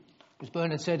As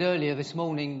Bernard said earlier this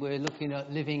morning, we're looking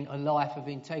at living a life of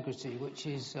integrity, which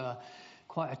is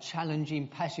quite a challenging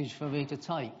passage for me to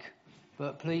take.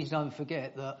 But please don't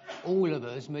forget that all of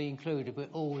us, me included, we're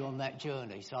all on that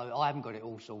journey. So I haven't got it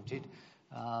all sorted.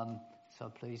 So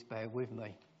please bear with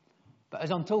me. But as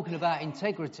I'm talking about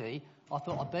integrity, I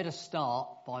thought I'd better start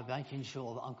by making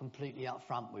sure that I'm completely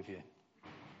upfront with you.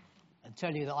 And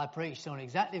tell you that I preached on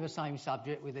exactly the same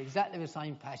subject with exactly the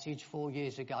same passage 4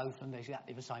 years ago from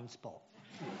exactly the same spot.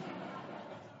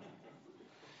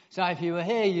 So if you were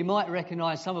here, you might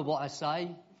recognise some of what I say,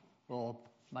 or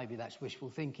maybe that's wishful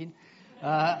thinking.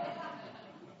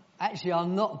 Actually,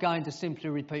 I'm not going to simply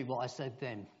repeat what I said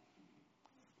then.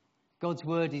 God's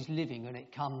word is living and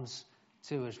it comes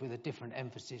to us with a different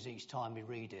emphasis each time we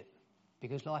read it,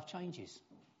 because life changes.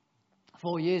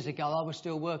 4 years ago, I was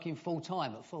still working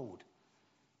full-time at Ford.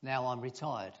 Now I'm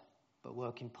retired, but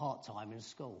working part-time in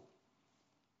school.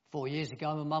 4 years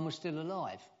ago, my mum was still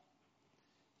alive.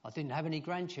 I didn't have any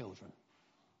grandchildren.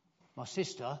 My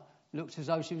sister looked as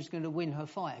though she was going to win her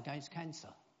fight against cancer.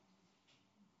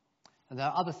 And there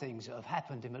are other things that have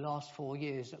happened in the last 4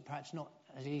 years that are perhaps not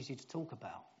as easy to talk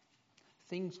about.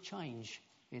 Things change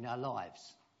in our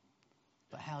lives,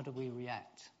 but how do we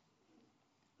react?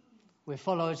 We're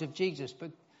followers of Jesus,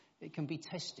 but it can be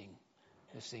testing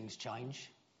as things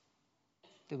change.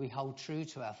 Do we hold true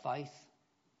to our faith?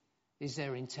 Is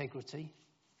there integrity?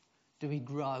 Do we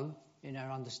grow in our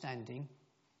understanding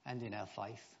and in our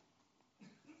faith?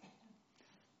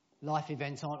 Life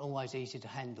events aren't always easy to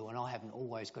handle, and I haven't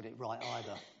always got it right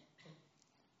either.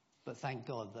 But thank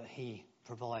God that He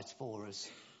provides for us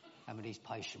and that He's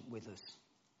patient with us.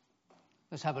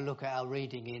 Let's have a look at our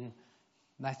reading in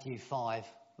Matthew 5,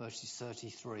 verses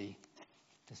 33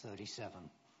 to 37.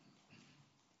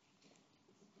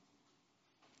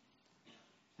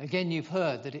 Again, you've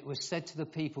heard that it was said to the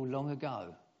people long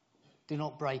ago, do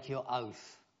not break your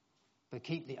oath, but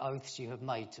keep the oaths you have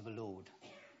made to the Lord.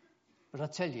 But I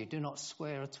tell you, do not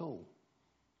swear at all,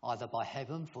 either by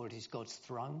heaven, for it is God's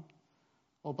throne,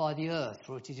 or by the earth,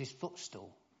 for it is his footstool,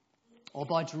 or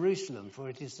by Jerusalem, for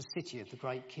it is the city of the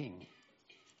great King.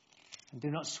 And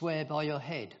do not swear by your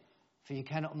head, for you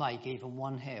cannot make even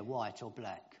one hair white or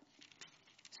black.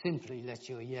 Simply let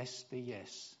your yes be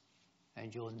yes,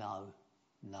 and your no,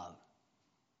 no.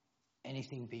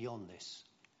 Anything beyond this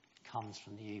comes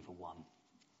from the evil one.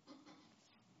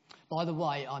 By the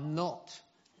way, I'm not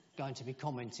going to be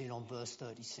commenting on verse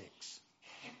 36.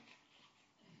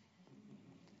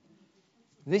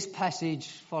 This passage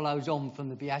follows on from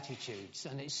the Beatitudes,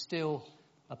 and it's still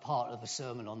a part of the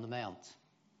Sermon on the Mount.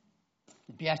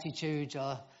 The Beatitudes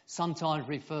are sometimes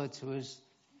referred to as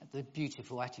the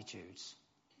beautiful attitudes.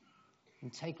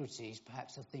 Integrity is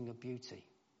perhaps a thing of beauty.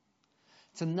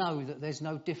 To know that there's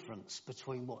no difference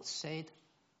between what's said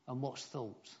and what's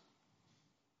thought,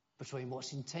 between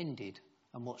what's intended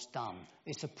and what's done.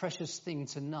 It's a precious thing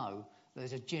to know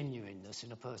there's a genuineness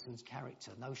in a person's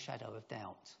character, no shadow of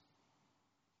doubt.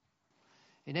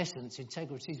 In essence,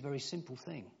 integrity is a very simple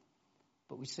thing,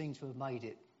 but we seem to have made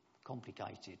it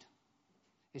complicated.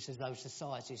 It's as though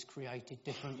society's created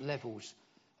different levels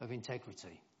of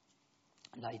integrity,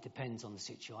 and that depends on the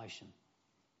situation.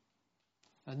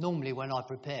 And normally when I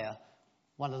prepare,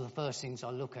 one of the first things I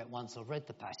look at once I've read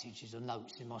the passage is the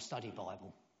notes in my study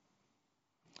Bible.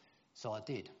 So I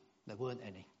did. There weren't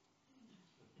any.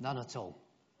 None at all.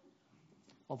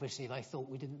 Obviously they thought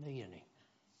we didn't need any.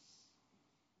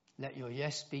 Let your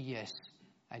yes be yes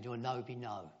and your no be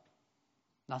no.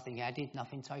 Nothing added,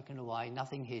 nothing taken away,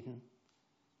 nothing hidden.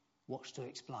 What's to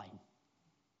explain?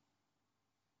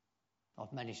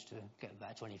 I've managed to get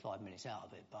about 25 minutes out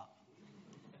of it, but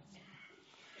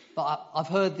I've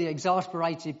heard the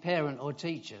exasperated parent or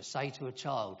teacher say to a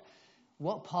child,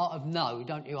 what part of no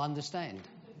don't you understand?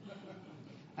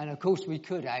 And of course we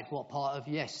could add, what part of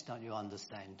yes don't you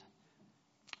understand?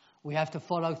 We have to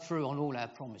follow through on all our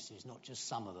promises, not just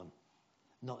some of them,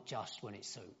 not just when it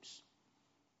suits.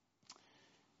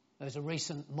 There's a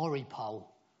recent Mori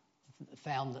poll that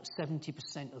found that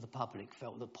 70% of the public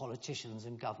felt that politicians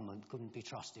and government couldn't be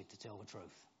trusted to tell the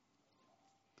truth.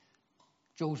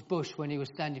 George Bush, when he was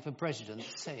standing for president,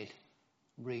 said,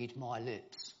 read my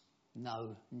lips,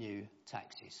 no new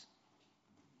taxes.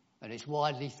 And it's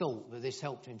widely thought that this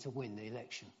helped him to win the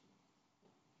election.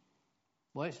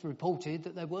 Well, it's reported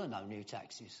that there were no new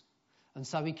taxes, and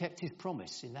so he kept his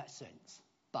promise in that sense.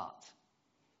 But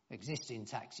existing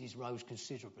taxes rose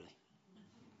considerably,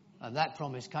 and that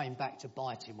promise came back to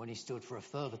bite him when he stood for a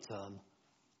further term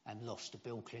and lost to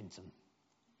Bill Clinton.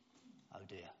 Oh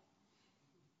dear.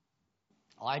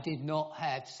 I did not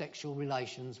have sexual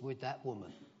relations with that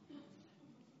woman.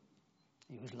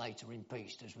 He was later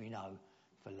impeached, as we know,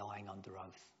 for lying under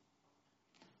oath.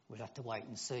 We'll have to wait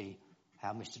and see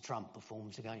how Mr. Trump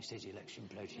performs against his election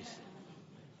pledges.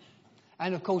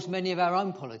 And of course, many of our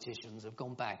own politicians have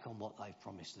gone back on what they've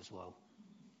promised as well.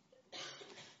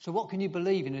 So what can you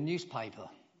believe in a newspaper?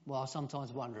 Well, I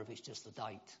sometimes wonder if it's just the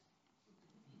date.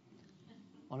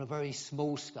 On a very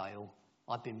small scale,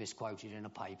 I've been misquoted in a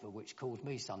paper which caused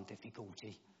me some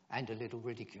difficulty and a little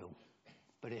ridicule,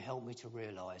 but it helped me to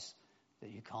realise that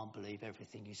you can't believe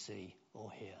everything you see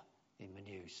or hear in the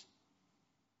news.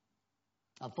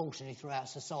 Unfortunately, throughout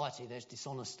society, there's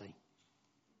dishonesty,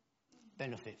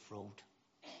 benefit fraud.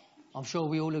 I'm sure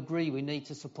we all agree we need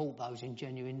to support those in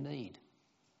genuine need,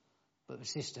 but the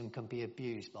system can be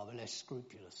abused by the less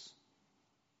scrupulous.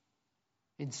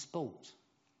 In sport,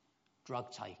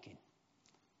 drug taking,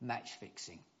 match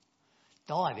fixing,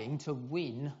 diving to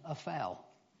win a foul.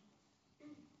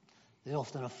 There's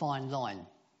often a fine line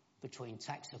between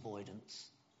tax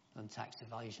avoidance and tax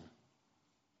evasion.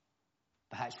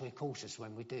 Perhaps we're cautious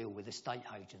when we deal with estate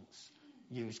agents,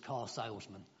 used car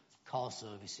salesmen, car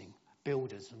servicing,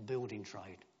 builders and building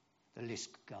trade. The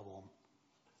list could go on.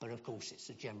 But of course it's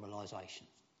a generalisation.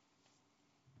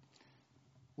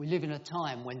 We live in a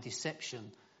time when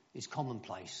deception is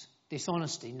commonplace.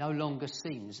 Dishonesty no longer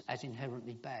seems as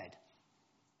inherently bad,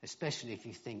 especially if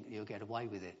you think you'll get away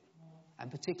with it,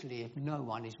 and particularly if no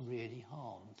one is really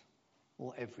harmed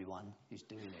or everyone is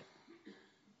doing it.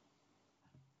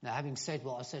 Now, having said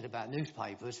what I said about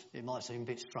newspapers, it might seem a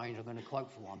bit strange, I'm going to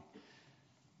quote for one,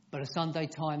 but a Sunday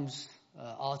Times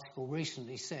article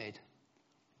recently said,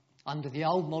 under the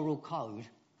old moral code,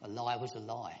 a lie was a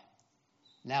lie.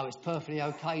 Now it's perfectly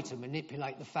okay to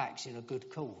manipulate the facts in a good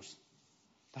cause.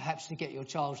 Perhaps to get your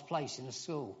child's place in a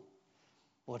school,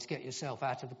 or to get yourself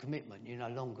out of a commitment you no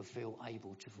longer feel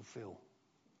able to fulfil.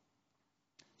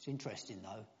 It's interesting,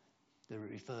 though, that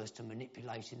it refers to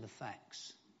manipulating the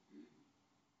facts.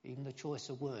 Even the choice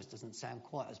of words doesn't sound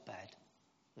quite as bad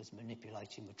as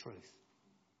manipulating the truth.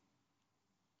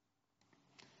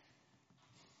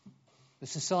 The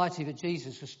society that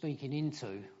Jesus was speaking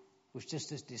into was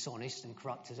just as dishonest and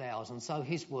corrupt as ours, and so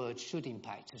his words should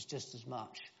impact us just as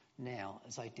much now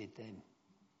as they did then.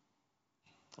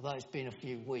 Although it's been a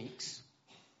few weeks,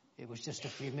 it was just a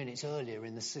few minutes earlier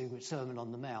in the Sermon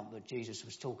on the Mount that Jesus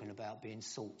was talking about being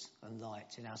salt and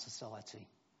light in our society,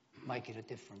 making a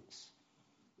difference.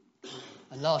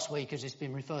 And last week, as it's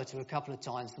been referred to a couple of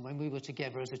times, when we were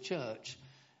together as a church,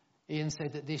 Ian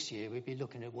said that this year we'd be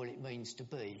looking at what it means to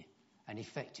be an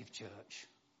effective church.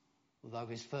 Although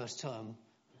his first term,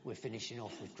 we're finishing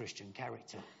off with Christian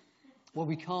character. Well,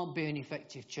 we can't be an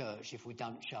effective church if we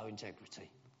don't show integrity.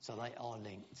 So they are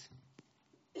linked.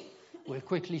 We're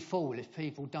quickly full if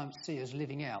people don't see us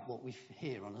living out what we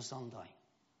hear on a Sunday.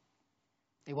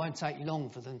 It won't take long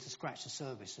for them to scratch the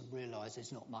surface and realise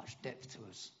there's not much depth to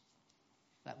us.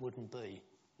 That wouldn't be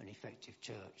an effective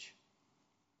church.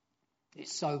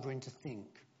 It's sobering to think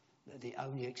that the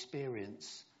only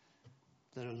experience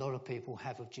that a lot of people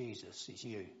have of Jesus is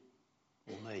you,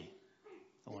 or me,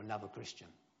 or another Christian.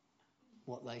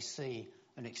 What they see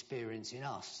and experience in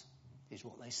us is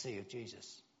what they see of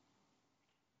Jesus.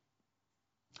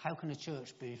 How can a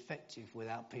church be effective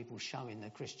without people showing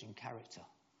their Christian character?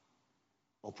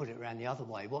 Or put it around the other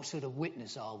way, what sort of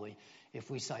witness are we if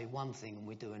we say one thing and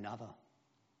we do another?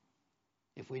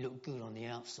 If we look good on the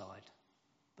outside,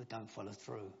 but don't follow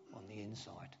through on the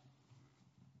inside?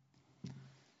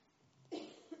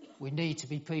 We need to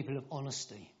be people of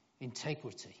honesty,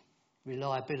 integrity,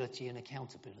 reliability and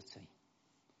accountability.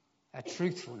 Our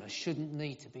truthfulness shouldn't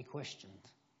need to be questioned.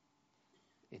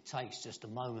 It takes just a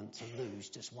moment to lose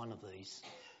just one of these,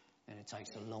 and it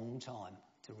takes a long time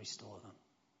to restore them.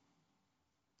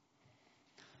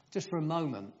 Just for a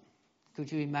moment,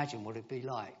 could you imagine what it'd be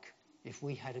like if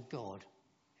we had a God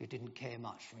who didn't care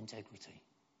much for integrity?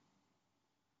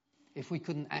 If we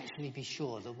couldn't actually be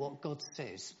sure that what God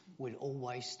says will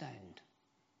always stand?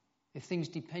 If things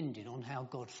depended on how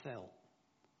God felt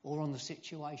or on the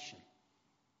situation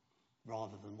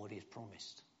rather than what he has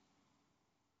promised?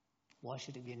 Why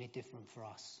should it be any different for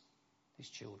us, his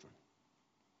children?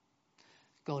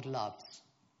 God loves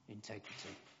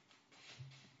integrity.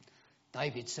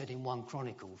 David said in 1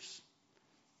 Chronicles,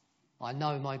 I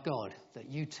know, my God, that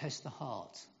you test the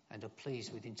heart and are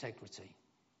pleased with integrity.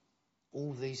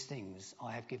 All these things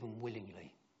I have given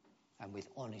willingly and with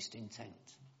honest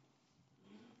intent.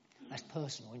 That's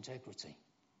personal integrity.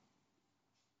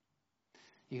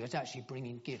 He was actually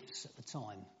bringing gifts at the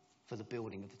time for the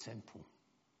building of the temple.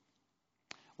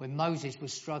 When Moses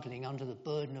was struggling under the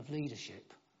burden of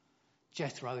leadership,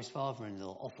 Jethro, his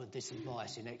father-in-law, offered this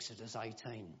advice in Exodus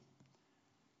 18.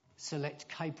 select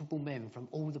capable men from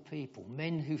all the people,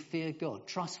 men who fear God,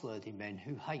 trustworthy men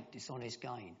who hate dishonest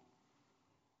gain.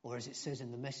 Or as it says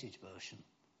in the Message version,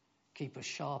 keep a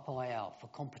sharp eye out for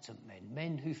competent men,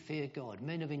 men who fear God,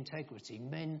 men of integrity,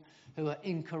 men who are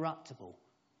incorruptible,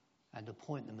 and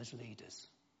appoint them as leaders.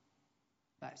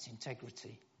 That's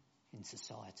integrity in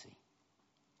society.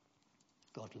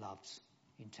 God loves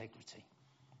integrity.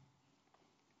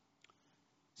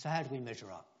 So how do we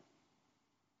measure up?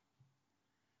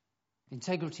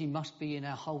 Integrity must be in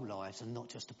our whole lives and not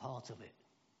just a part of it.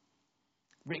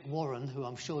 Rick Warren, who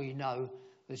I'm sure you know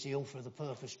as the author of The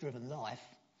Purpose-Driven Life,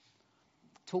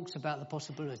 talks about the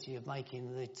possibility of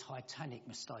making the Titanic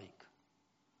mistake.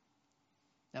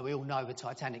 Now, we all know the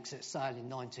Titanic set sail in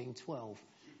 1912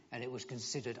 and it was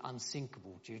considered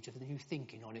unsinkable due to the new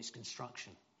thinking on its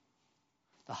construction.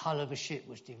 The hull of the ship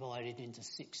was divided into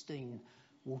 16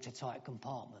 watertight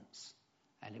compartments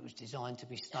and it was designed to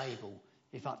be stable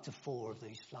if up to 4 of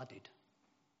these flooded.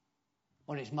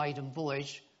 On its maiden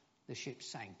voyage, the ship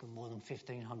sank and more than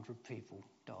 1,500 people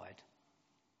died.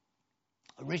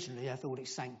 Originally, I thought it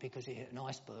sank because it hit an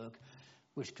iceberg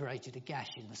which created a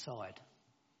gash in the side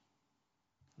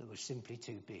that was simply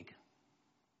too big.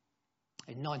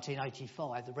 In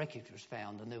 1985, the wreckage was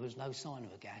found and there was no sign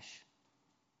of a gash.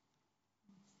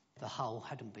 The hull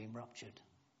hadn't been ruptured.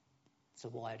 So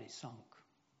why had it sunk?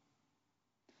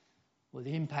 Well,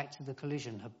 the impact of the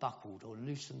collision had buckled or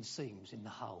loosened seams in the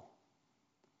hull,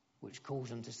 which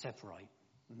caused them to separate,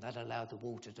 and that allowed the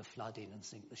water to flood in and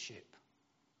sink the ship.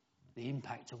 The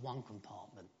impact of one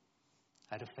compartment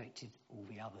had affected all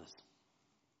the others.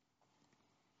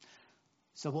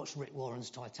 So what's Rick Warren's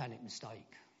Titanic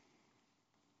mistake?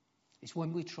 It's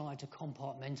when we try to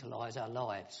compartmentalise our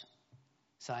lives,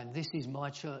 saying this is my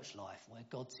church life where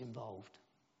God's involved,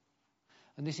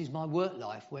 and this is my work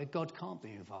life where God can't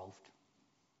be involved.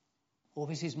 Or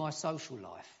this is my social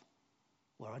life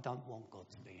where I don't want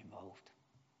God to be involved.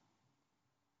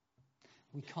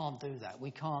 We can't do that.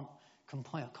 We can't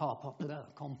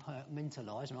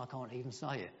compartmentalise, and I can't even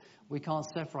say it. We can't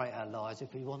separate our lives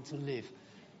if we want to live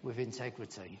with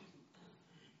integrity.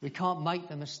 We can't make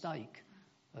the mistake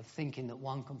of thinking that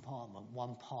one compartment,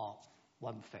 one part,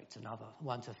 won't affect another.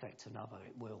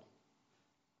 It will.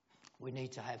 We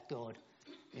need to have God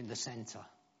in the centre,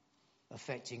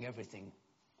 affecting everything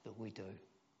that we do.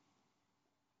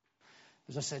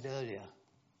 As I said earlier,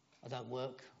 I don't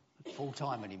work full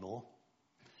time anymore,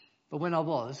 but when I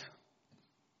was,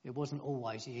 it wasn't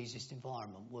always the easiest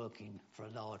environment working for a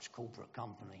large corporate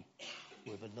company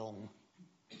with a long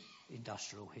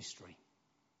industrial history.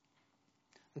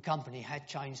 The company had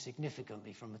changed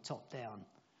significantly from the top down.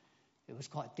 It was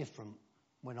quite different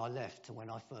when I left to when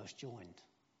I first joined,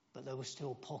 but there were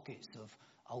still pockets of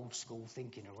old school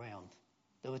thinking around.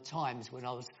 There were times when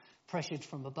I was pressured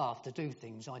from above to do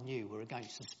things I knew were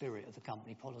against the spirit of the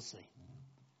company policy,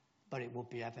 but it would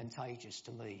be advantageous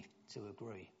to me to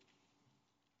agree.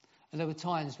 And there were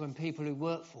times when people who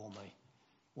worked for me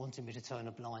wanted me to turn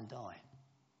a blind eye.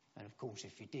 And of course,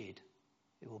 if you did,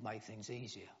 it would make things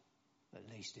easier, at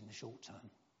least in the short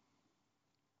term.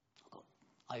 I've got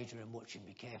Adrian watching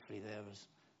me carefully there as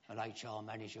an HR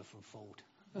manager from Ford.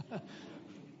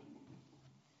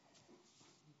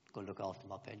 Got to look after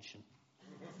my pension.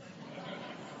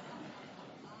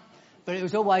 But it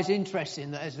was always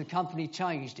interesting that as the company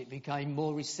changed, it became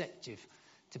more receptive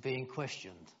to being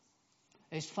questioned.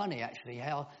 It's funny, actually,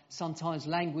 how sometimes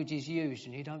language is used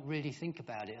and you don't really think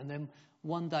about it, and then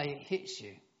one day it hits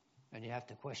you and you have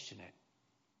to question it.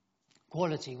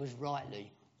 Quality was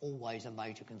rightly always a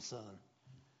major concern,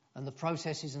 and the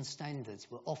processes and standards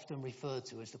were often referred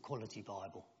to as the Quality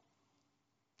Bible.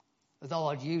 Although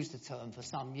I'd used the term for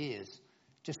some years,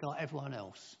 just like everyone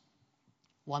else,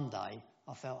 one day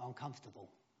I felt uncomfortable.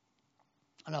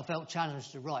 And I felt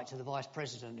challenged to write to the Vice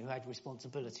President who had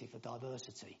responsibility for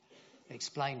diversity,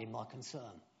 explaining my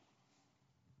concern.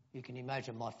 You can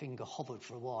imagine my finger hovered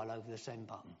for a while over the send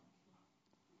button.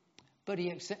 But he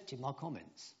accepted my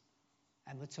comments,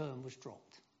 and the term was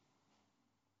dropped.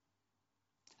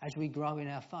 As we grow in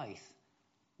our faith,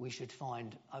 we should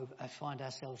find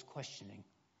ourselves questioning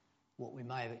what we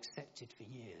may have accepted for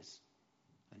years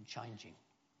and changing.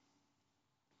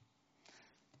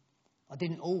 I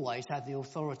didn't always have the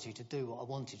authority to do what I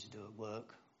wanted to do at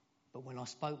work, but when I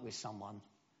spoke with someone,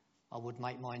 I would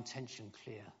make my intention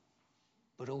clear,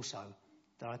 but also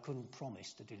that I couldn't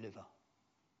promise to deliver,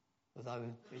 although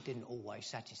it didn't always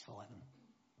satisfy them.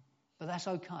 But that's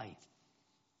okay,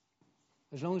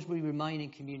 as long as we remain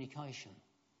in communication.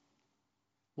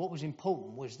 What was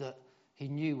important was that he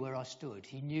knew where I stood,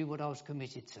 he knew what I was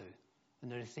committed to,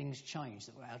 And that if things changed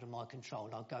that were out of my control,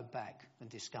 I'd go back and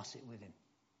discuss it with him.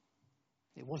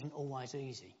 It wasn't always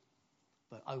easy,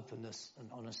 but openness and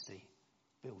honesty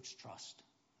builds trust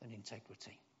and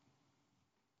integrity.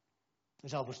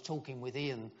 As I was talking with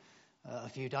Ian a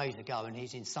few days ago, and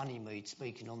he's in Sunnymead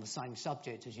speaking on the same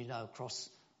subject, as you know, across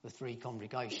the 3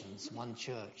 congregations, one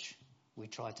church, we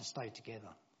try to stay together.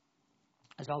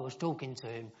 As I was talking to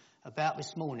him about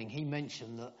this morning, he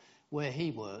mentioned that where he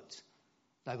worked,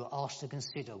 they were asked to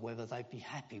consider whether they'd be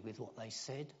happy with what they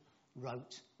said,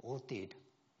 wrote or did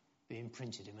being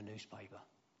printed in a newspaper.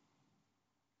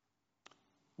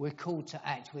 We're called to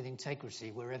act with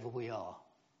integrity wherever we are,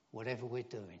 whatever we're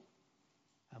doing,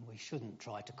 and we shouldn't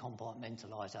try to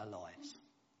compartmentalise our lives.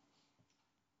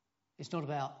 It's not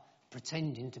about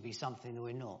pretending to be something that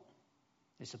we're not.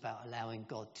 It's about allowing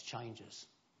God to change us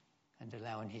and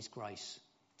allowing his grace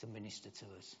to minister to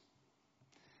us.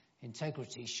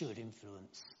 Integrity should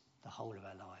influence the whole of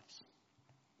our lives.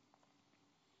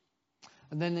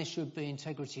 And then there should be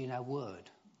integrity in our word.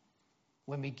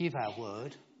 When we give our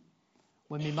word,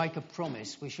 when we make a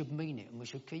promise, we should mean it and we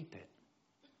should keep it.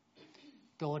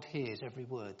 God hears every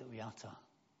word that we utter.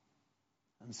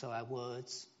 And so our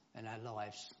words and our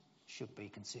lives should be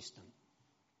consistent.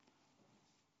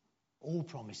 All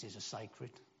promises are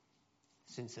sacred,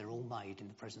 since they're all made in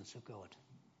the presence of God.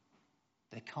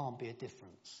 There can't be a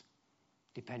difference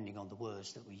depending on the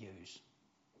words that we use.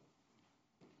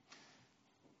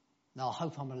 Now, I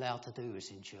hope I'm allowed to do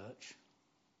this in church,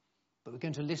 but we're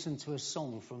going to listen to a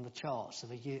song from the charts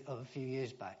of a few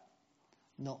years back,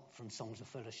 not from Songs of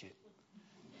Fellowship.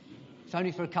 It's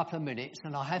only for a couple of minutes,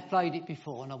 and I have played it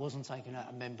before, and I wasn't taking out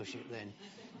a membership then,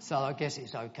 so I guess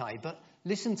it's okay. But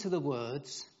listen to the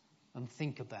words and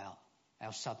think about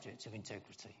our subject of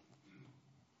integrity.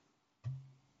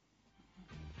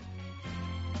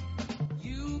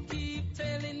 You keep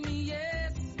telling me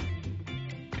yes,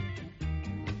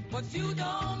 but you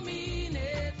don't mean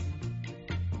it.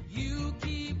 You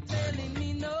keep telling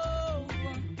me no,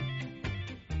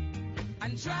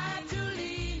 and try to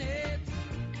lean it.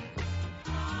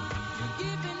 You're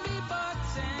giving me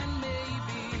buts and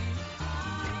maybe.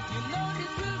 You know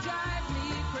this will drive me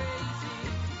crazy.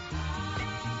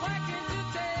 Why can't you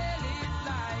tell it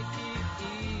like it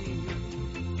is?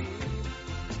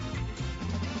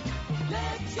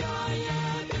 Let your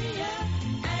yeah be yeah,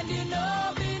 and you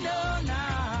know we know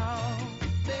now,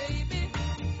 baby.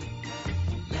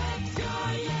 Let your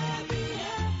yeah be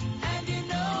yeah, and you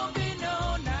know we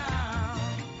know now,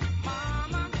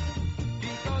 mama.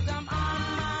 Because I'm on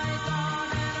my guard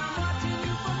and I'm watching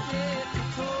you from head to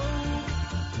toe.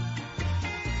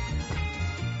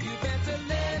 You better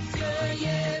let your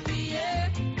yeah be yeah,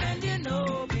 and you know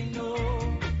we know.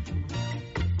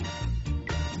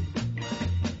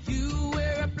 You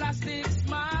wear a plastic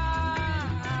smile,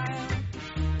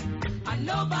 I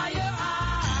know by your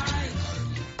eyes.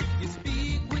 You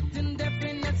speak with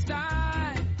indefinite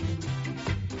style.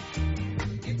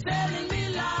 You're telling me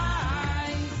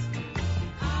lies.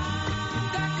 You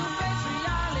got to face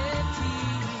reality.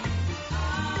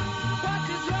 What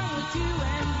is wrong with you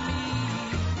and me?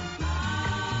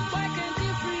 Why can't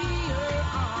you free your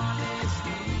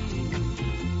honesty?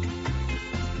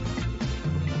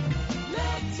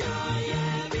 Let your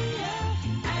yeah be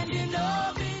yeah, and you know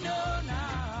we know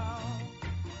now.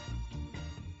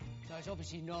 So it's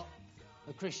obviously not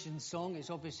a Christian song. It's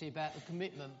obviously about the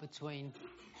commitment between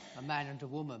a man and a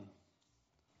woman.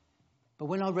 But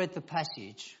when I read the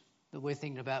passage that we're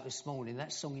thinking about this morning,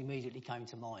 that song immediately came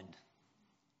to mind.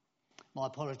 My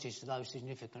apologies to those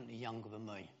significantly younger than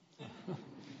me.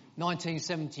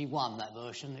 1971, that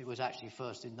version. It was actually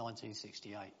first in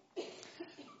 1968.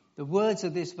 The words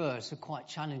of this verse are quite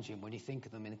challenging when you think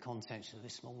of them in the context of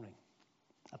this morning.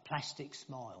 A plastic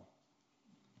smile.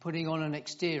 Putting on an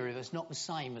exterior that's not the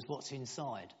same as what's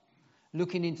inside.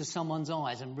 Looking into someone's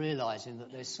eyes and realising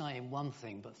that they're saying one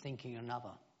thing but thinking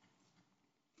another.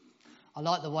 I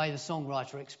like the way the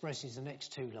songwriter expresses the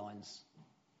next 2 lines.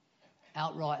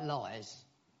 Outright lies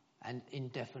and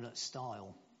indefinite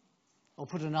style. Or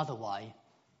put another way,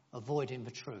 avoiding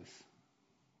the truth.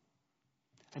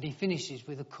 And he finishes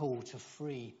with a call to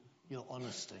free your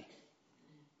honesty.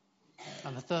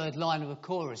 And the 3rd line of the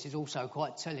chorus is also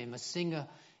quite telling. The singer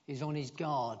is on his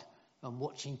guard and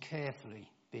watching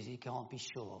carefully because he can't be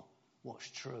sure what's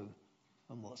true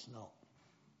and what's not.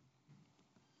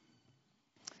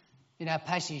 In our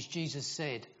passage, Jesus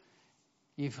said,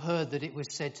 "You've heard that it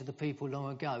was said to the people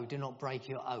long ago, do not break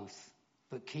your oath,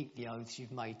 but keep the oaths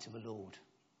you've made to the Lord."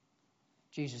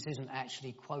 Jesus isn't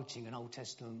actually quoting an Old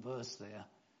Testament verse there,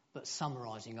 but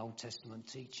summarising Old Testament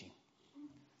teaching.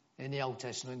 In the Old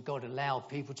Testament, God allowed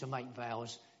people to make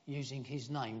vows using his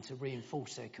name to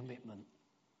reinforce their commitment.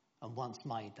 And once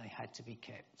made, they had to be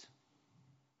kept.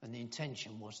 And the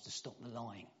intention was to stop the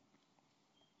lying.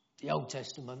 The Old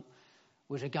Testament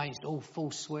was against all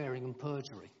false swearing and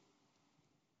perjury.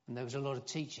 And there was a lot of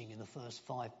teaching in the first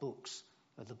 5 books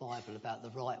of the Bible about the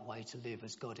right way to live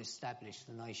as God established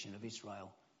the nation of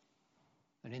Israel.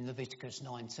 And in Leviticus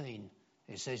 19,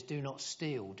 it says, do not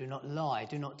steal, do not lie,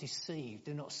 do not deceive,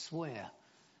 do not swear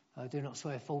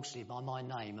falsely by my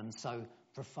name, and so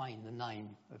profane the name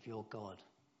of your God.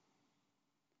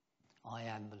 I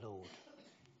am the Lord.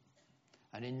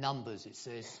 And in Numbers it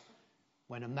says,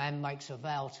 when a man makes a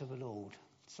vow to the Lord,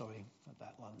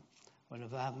 when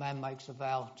a man makes a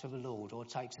vow to the Lord or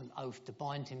takes an oath to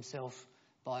bind himself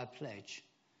by a pledge,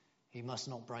 he must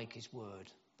not break his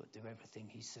word, but do everything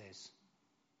he says.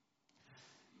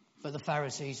 But the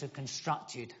Pharisees had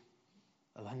constructed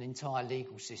an entire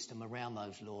legal system around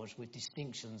those laws with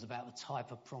distinctions about the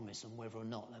type of promise and whether or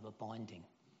not they were binding.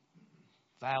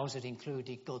 Vows that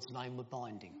included God's name were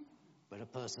binding, but a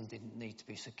person didn't need to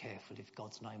be so careful if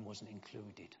God's name wasn't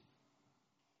included.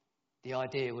 The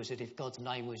idea was that if God's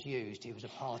name was used, he was a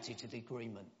party to the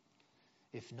agreement.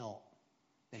 If not,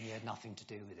 then he had nothing to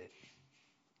do with it.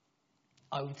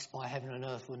 Oaths by heaven and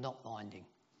earth were not binding,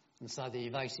 and so the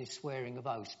evasive swearing of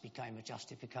oaths became a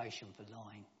justification for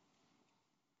lying.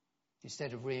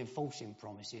 Instead of reinforcing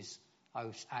promises,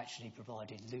 oaths actually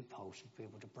provided loopholes for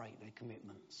people to break their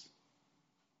commitments.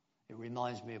 It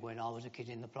reminds me of when I was a kid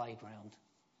in the playground.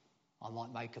 I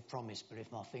might make a promise, but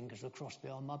if my fingers were crossed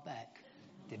behind my back,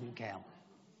 it didn't count.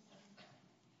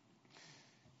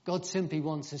 God simply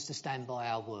wants us to stand by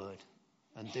our word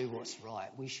and do what's right.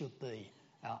 We should be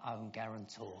our own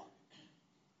guarantor.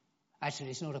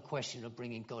 Actually, it's not a question of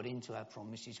bringing God into our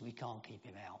promises. We can't keep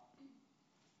him out.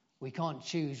 We can't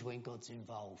choose when God's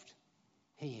involved.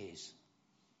 He is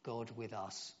God with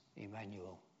us,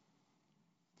 Emmanuel.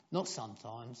 Not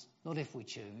sometimes, not if we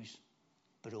choose,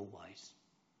 but always.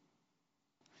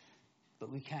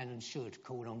 But we can and should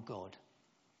call on God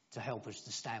to help us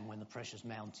to stand when the pressure's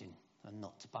mounting and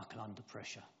not to buckle under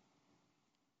pressure.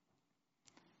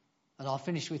 And I'll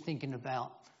finish with thinking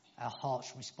about our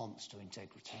heart's response to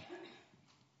integrity.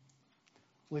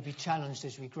 We'll be challenged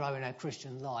as we grow in our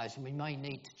Christian lives, and we may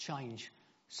need to change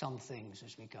some things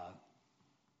as we go,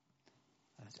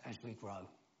 as we grow.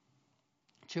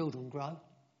 Children grow,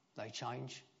 they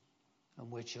change, and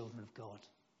we're children of God.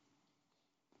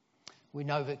 We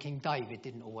know that King David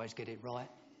didn't always get it right,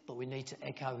 but we need to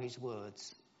echo his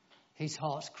words. His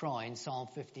heart's cry in Psalm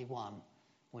 51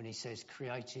 when he says,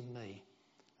 create in me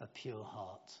a pure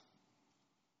heart.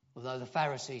 Although the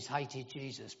Pharisees hated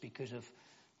Jesus because of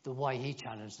the way he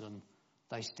challenged them,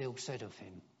 they still said of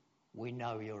him, we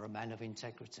know you're a man of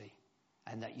integrity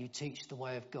and that you teach the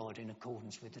way of God in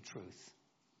accordance with the truth.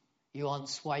 You aren't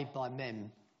swayed by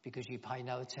men because you pay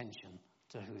no attention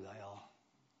to who they are.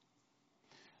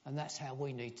 And that's how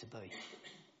we need to be.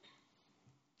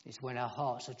 It's when our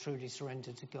hearts are truly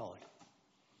surrendered to God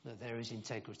that there is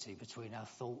integrity between our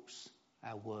thoughts,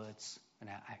 our words, and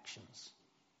our actions.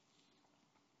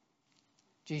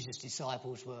 Jesus'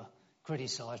 disciples were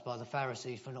criticised by the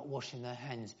Pharisees for not washing their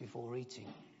hands before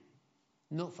eating.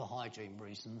 Not for hygiene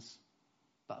reasons,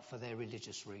 but for their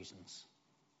religious reasons.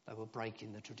 They were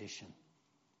breaking the tradition.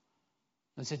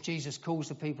 And so Jesus calls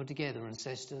the people together and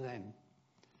says to them,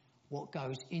 what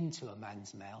goes into a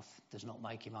man's mouth does not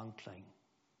make him unclean,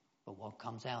 but what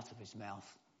comes out of his mouth,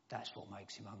 that's what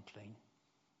makes him unclean.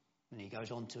 And he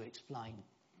goes on to explain,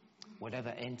 whatever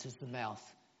enters the mouth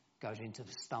goes into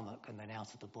the stomach and then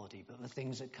out of the body, but the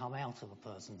things that come out of a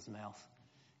person's mouth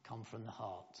come from the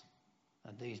heart,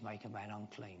 and these make a man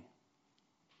unclean.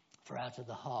 For out of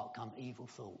the heart come evil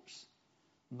thoughts,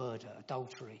 murder,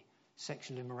 adultery,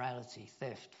 sexual immorality,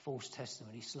 theft, false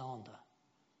testimony, slander.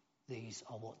 These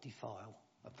are what defile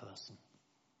a person.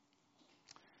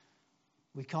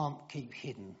 We can't keep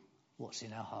hidden what's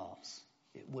in our hearts.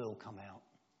 It will come out.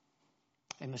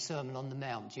 In the Sermon on the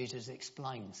Mount, Jesus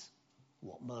explains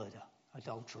what murder,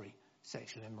 adultery,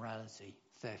 sexual immorality,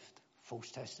 theft,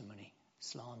 false testimony,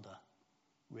 slander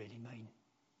really mean.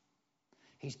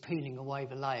 He's peeling away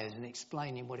the layers and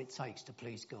explaining what it takes to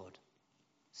please God.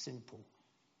 Simple,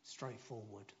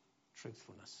 straightforward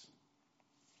truthfulness.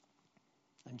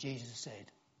 And Jesus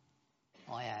said,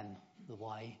 I am the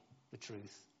way, the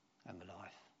truth, and the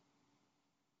life.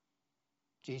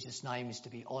 Jesus' name is to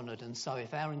be honoured, and so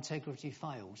if our integrity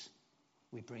fails,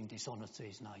 we bring dishonour to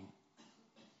his name.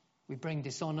 We bring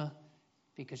dishonour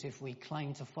because if we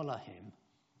claim to follow him,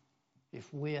 if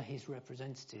we're his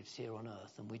representatives here on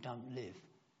earth and we don't live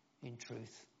in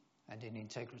truth and in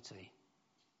integrity,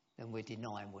 then we're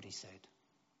denying what he said,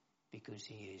 because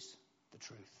he is the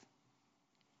truth.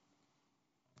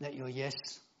 Let your yes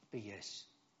be yes,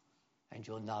 and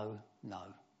your no, no.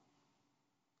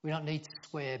 We don't need to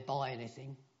swear by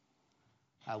anything.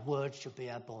 Our word should be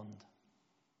our bond.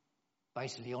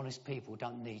 Basically, honest people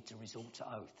don't need to resort to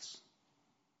oaths.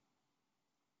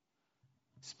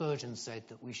 Spurgeon said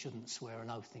that we shouldn't swear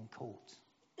an oath in court.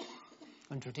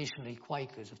 And traditionally,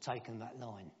 Quakers have taken that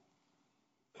line.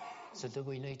 So do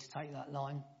we need to take that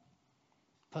line?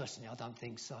 Personally, I don't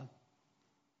think so.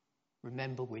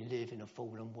 Remember, we live in a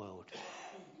fallen world.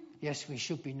 Yes, we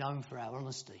should be known for our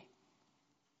honesty.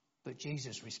 But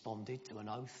Jesus responded to an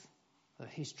oath at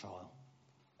his trial.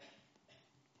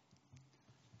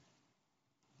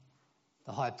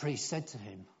 The high priest said to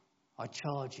him, I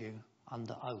charge you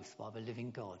under oath by the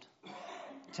living God.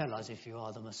 Tell us if you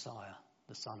are the Messiah,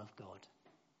 the Son of God.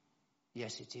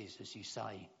 Yes, it is, as you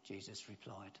say, Jesus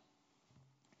replied.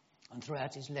 And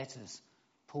throughout his letters,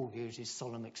 Paul uses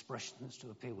solemn expressions to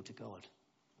appeal to God.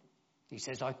 He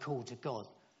says, I call to God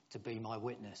to be my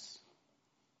witness.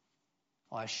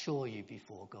 I assure you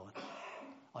before God.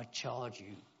 I charge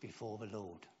you before the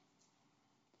Lord.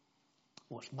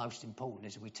 What's most important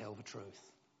is that we tell the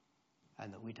truth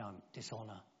and that we don't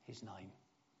dishonour his name.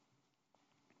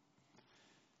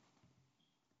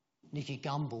 Nicky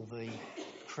Gumbel, the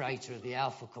creator of the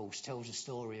Alpha Course, tells a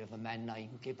story of a man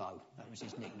named Gibbo. That was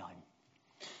his nickname.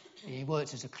 He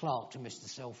worked as a clerk to Mr.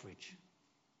 Selfridge.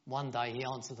 One day he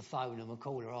answered the phone and the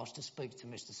caller asked to speak to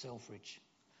Mr. Selfridge.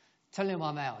 Tell him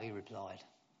I'm out, he replied.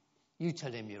 You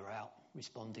tell him you're out,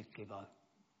 responded Gibbo.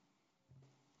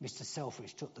 Mr.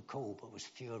 Selfridge took the call but was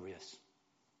furious.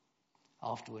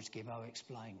 Afterwards, Gibbo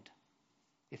explained,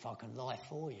 if I can lie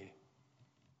for you,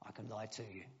 I can lie to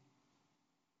you.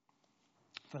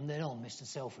 From then on, Mr.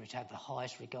 Selfridge had the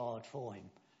highest regard for him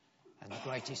and the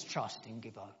greatest trust in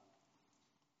Gibbo.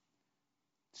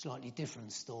 Slightly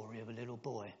different story of a little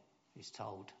boy is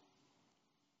told.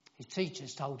 His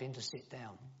teachers told him to sit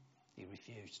down. He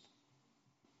refused.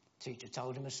 Teacher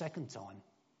told him a second time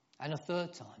and a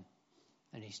third time,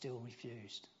 and he still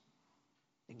refused.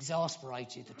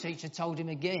 Exasperated, the teacher told him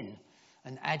again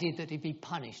and added that he'd be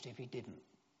punished if he didn't.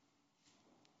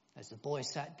 As the boy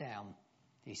sat down,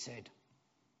 he said,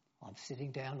 I'm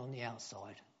sitting down on the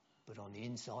outside, but on the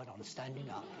inside I'm standing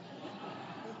up.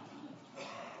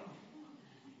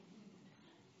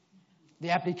 The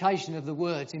application of the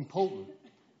word's important,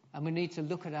 and we need to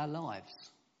look at our lives.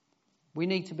 We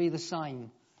need to be the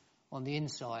same on the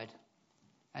inside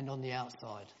and on the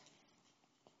outside.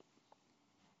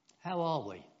 How are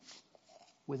we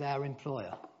with our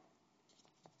employer?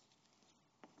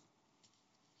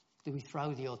 Do we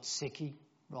throw the odd sickie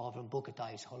rather than book a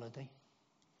day's holiday?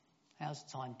 How's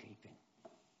timekeeping?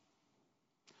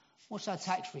 What's our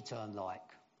tax return like?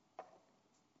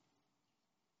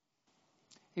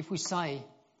 If we say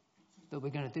that we're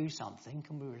going to do something,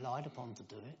 can we rely upon to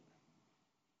do it?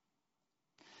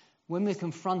 When we're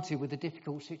confronted with a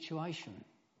difficult situation,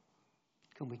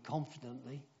 can we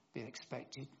confidently be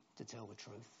expected to tell the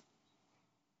truth?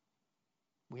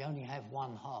 We only have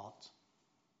one heart,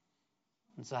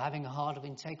 and so having a heart of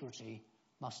integrity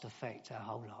must affect our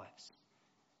whole lives.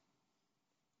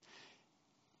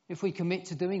 If we commit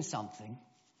to doing something,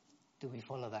 do we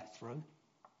follow that through?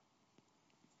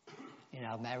 In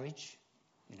our marriage,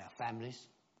 in our families,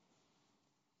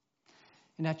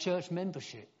 in our church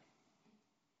membership,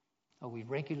 are we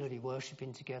regularly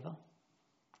worshipping together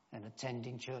and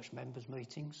attending church members'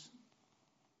 meetings?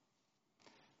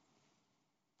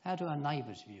 How do our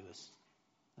neighbours view us,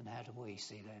 and how do we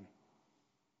see them?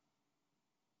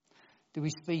 Do we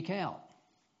speak out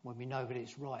when we know that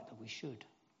it's right that we should?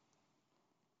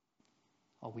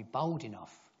 Are we bold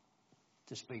enough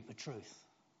to speak the truth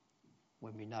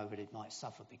when we know that it might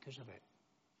suffer because of it?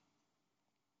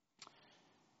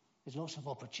 There's lots of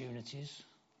opportunities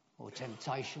or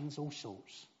temptations, all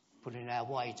sorts, put in our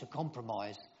way to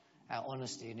compromise our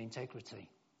honesty and integrity.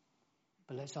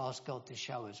 But let's ask God to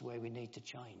show us where we need to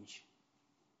change,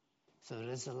 so that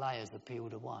as the layers are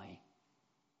peeled away,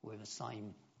 we're the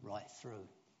same right through.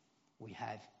 We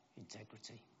have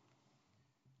integrity.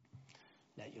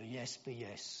 Let your yes be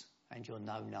yes and your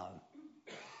no, no.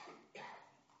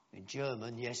 In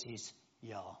German, yes is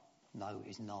ja, no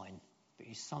is nein. But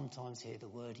you sometimes hear the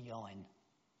word jein,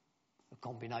 a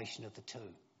combination of the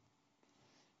two.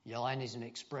 Jein is an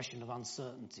expression of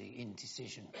uncertainty,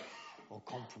 indecision, or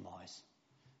compromise.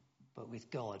 But with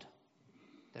God,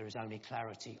 there is only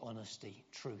clarity, honesty,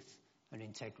 truth, and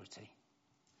integrity.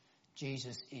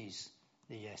 Jesus is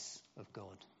the yes of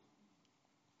God.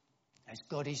 As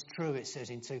God is true, it says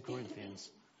in 2 Corinthians,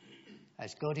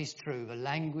 As God is true, the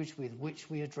language with which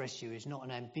we address you is not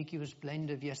an ambiguous blend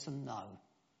of yes and no.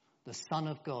 The Son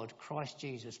of God, Christ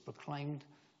Jesus, proclaimed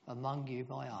among you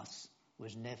by us,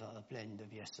 was never a blend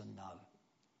of yes and no.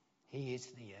 He is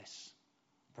the yes,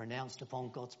 pronounced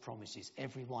upon God's promises,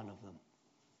 every one of them.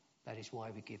 That is why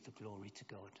we give the glory to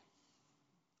God.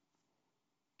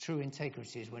 True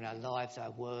integrity is when our lives,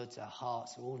 our words, our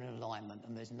hearts are all in alignment,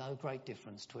 and there's no great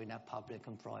difference between our public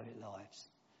and private lives.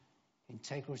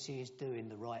 Integrity is doing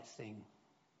the right thing,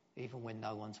 even when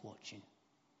no one's watching.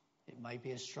 It may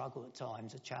be a struggle at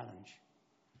times, a challenge,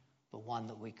 but one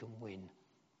that we can win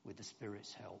with the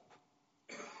Spirit's help.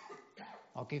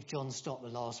 I'll give John Stott the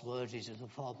last words. He's a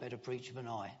far better preacher than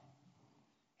I.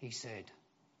 He said,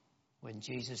 when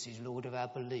Jesus is Lord of our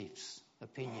beliefs,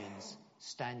 opinions,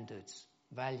 standards,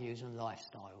 values and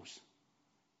lifestyles,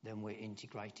 then we're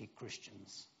integrated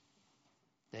Christians.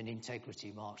 Then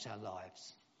integrity marks our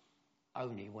lives.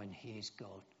 Only when he is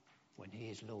God, when he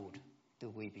is Lord, do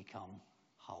we become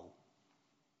whole.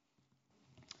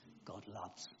 God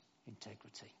loves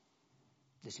integrity.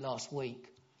 This last week,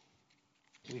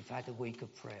 we've had a week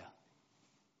of prayer.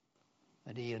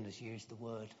 And Ian has used the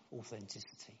word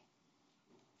authenticity.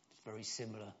 It's very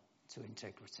similar to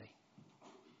integrity.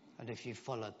 And if you've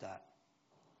followed that,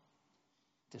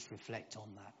 just reflect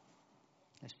on that.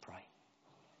 Let's pray.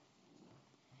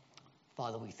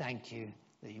 Father, we thank you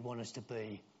that you want us to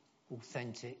be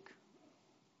authentic.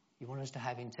 You want us to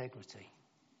have integrity.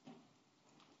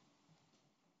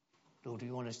 Lord,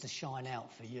 you want us to shine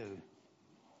out for you.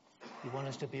 You want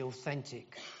us to be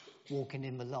authentic, walking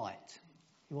in the light.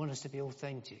 You want us to be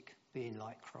authentic, being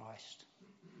like Christ.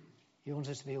 You want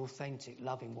us to be authentic,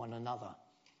 loving one another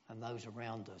and those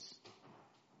around us,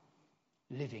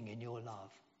 living in your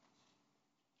love.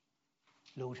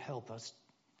 Lord, help us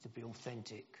to be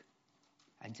authentic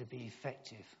and to be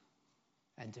effective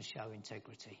and to show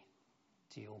integrity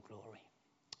to your glory.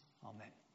 Amen.